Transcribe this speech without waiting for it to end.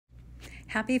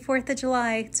Happy 4th of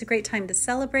July. It's a great time to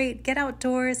celebrate, get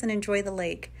outdoors, and enjoy the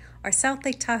lake. Our South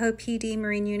Lake Tahoe PD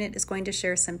Marine Unit is going to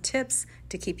share some tips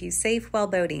to keep you safe while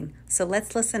boating. So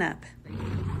let's listen up.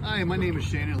 Hi, my name is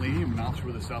Shannon Lee. I'm an officer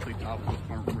with the South Lake Tahoe Coast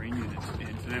Guard Marine Unit.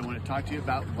 And today I want to talk to you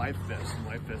about life vests.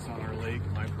 Life vests on our lake,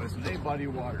 life vests in any body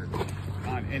of water.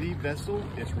 On any vessel,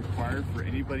 it's required for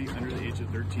anybody under the age of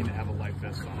 13 to have a life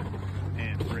vest on.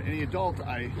 And for any adult,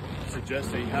 I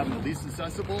suggest that you have them at least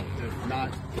accessible, if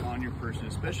not on your person,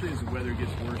 especially as the weather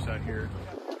gets worse out here.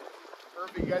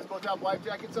 Perfect. You guys both have life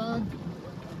jackets on?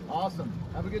 Awesome.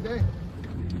 Have a good day.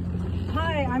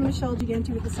 Hi, I'm Michelle Gigante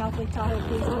with the South Lake Tahoe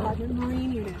Police Department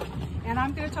Marine Unit, and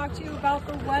I'm going to talk to you about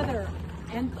the weather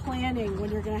and planning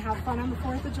when you're going to have fun on the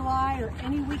 4th of July or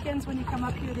any weekends when you come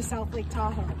up here to South Lake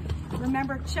Tahoe.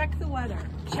 Remember, check the weather,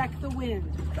 check the wind,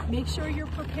 make sure you're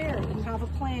prepared, you have a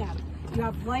plan. You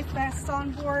have life vests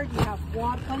on board, you have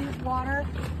plenty of water,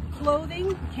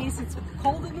 clothing in case it's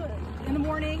cold in the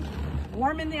morning,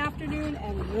 warm in the afternoon,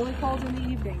 and really cold in the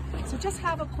evening. So just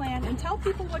have a plan and tell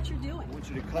people what you're doing. I want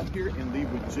you to come here and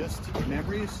leave with just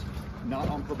memories, not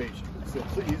on probation. So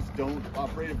please don't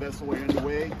operate a vessel while you're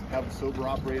underway. Have a sober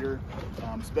operator,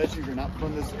 especially if you're not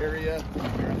from this area,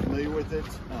 if you're unfamiliar with it.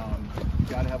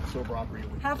 You gotta have a sober operator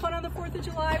with you. Have fun on the 4th of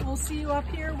July. We'll see you up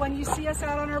here. When you see us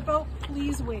out on our boat,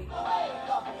 please wait.